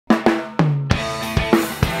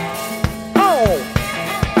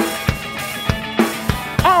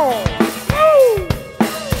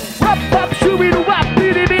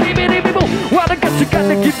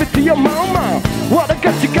your mama. What I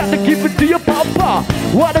got, you gotta give it to your papa.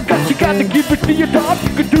 What I got, you gotta give it to your dog. You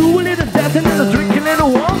can do a little dancing and a drink a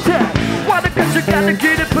little water. What I got, you gotta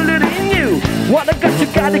get it, pull it in you. What I got, you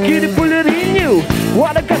gotta get it, pull it in you.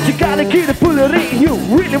 What I got, you gotta get it, pull it in you.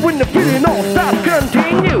 Really when the feeling don't stop,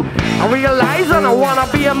 continue. I realize I don't wanna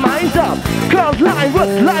be a mind up. Cause line was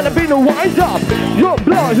line up in a wind up. Your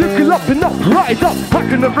blood looking up and up, rise up. How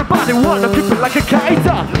can everybody wanna keep it like a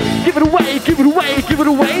kaiser? Give it away, give it away, give it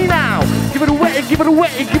away now. Give it away, give it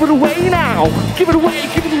away, give it away now. Give it away,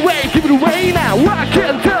 give it away, give it away now. I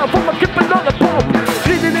can't tell from a keeping on the pump.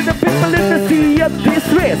 Leading in the people in the sea of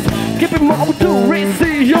distress. Keeping more to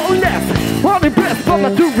receive your left. All the best from my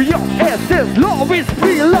to your essence. Love is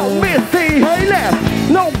real, love me, say hey left.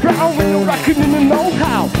 No brown when you're rocking in the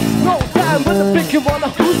know-how. No time but the pick you wanna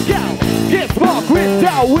who's down. Get smart, grit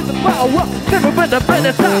down with the power. Never been a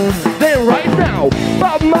better time than right now.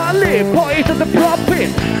 Bob Marley, boys at the profit.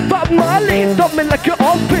 Bob Marley, stop me like you're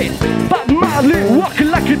off it. Bob Marley, walking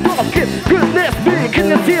like you're talking. Goodness me, can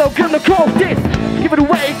you see I'm gonna call this? Give it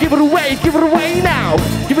away, give it away, give it away now.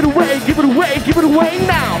 Give it away, give it away, give it away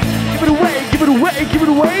now. Give it away, give it away, give it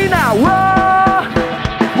away now. Whoa,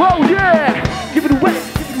 whoa, yeah. Give it away,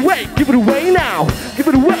 give it away, give it away now. Give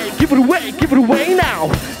it away, give it away, give it away now.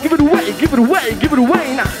 Give it away, give it away, give it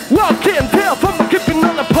away now. Well, I can't tell from the keeping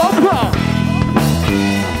on the pump.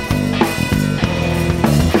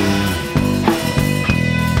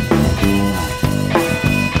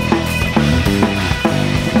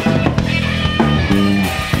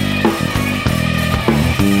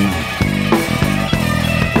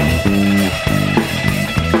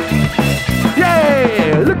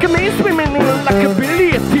 Look at me swimming in like a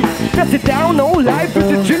ability. That's it down, no life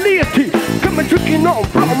with agility. Come and drinking on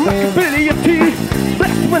from like ability.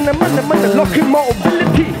 Blessed when I'm under locking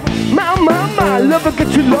mobility. My, love it,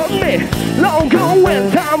 get you love me. Long ago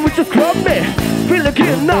when time was just club me. Feel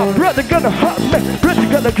again now, brother gonna hurt me. Brother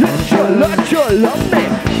gonna glitch your love me.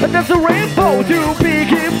 And there's a rainbow to be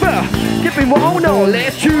giver. If it won't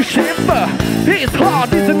let you shiver. It's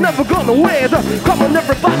hard, it's never gonna weather. Come on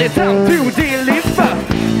everybody, time to deliver.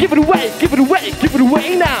 Give it away, give it away, give it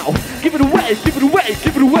away now. Give it away, give it away,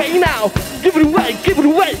 give it away now. Give it away, give it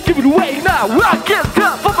away, give it away now. I can't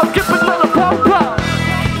tell from a keeping on the pump.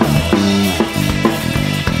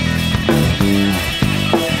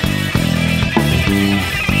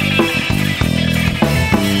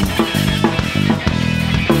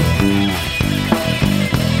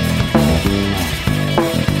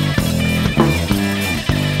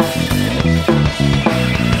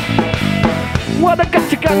 What I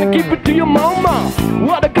got, you gotta give it to your mama.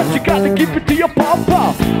 What I got, you gotta give it to your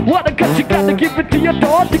papa. What I got, you gotta give it to your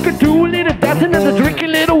daughter. You can do a little dancing and drink a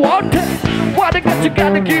little water. What I got, you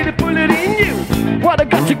gotta get it, pull it in you. What I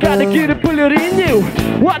got, you gotta get it, pull it in you.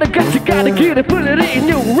 What I got, you gotta get it, pull it in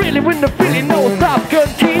you. Really when the feeling don't stop,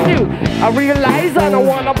 continue. I realize I don't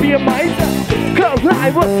wanna be a miser. Cause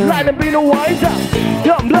life was light and be no wiser.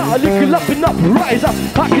 Dumb blood, liquor up and up, rise up.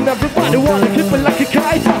 How can everybody wanna keep it like a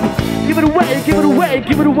kaiser? Give it away, give it away,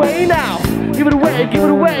 give it away now. Give it away, give it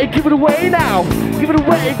away, give it away now. Give it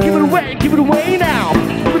away, give it away, give it away now.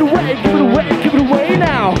 Give it away, give it away, give it away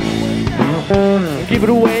now. Give it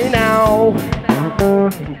away now.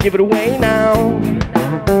 Give it away now.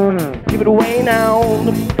 Give it away now.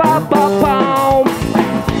 Ba ba ba.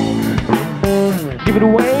 Give it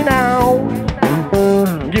away now.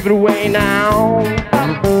 Give it away now.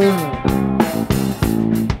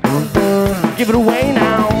 Give it away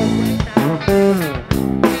now.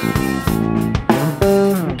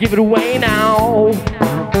 Give it away now.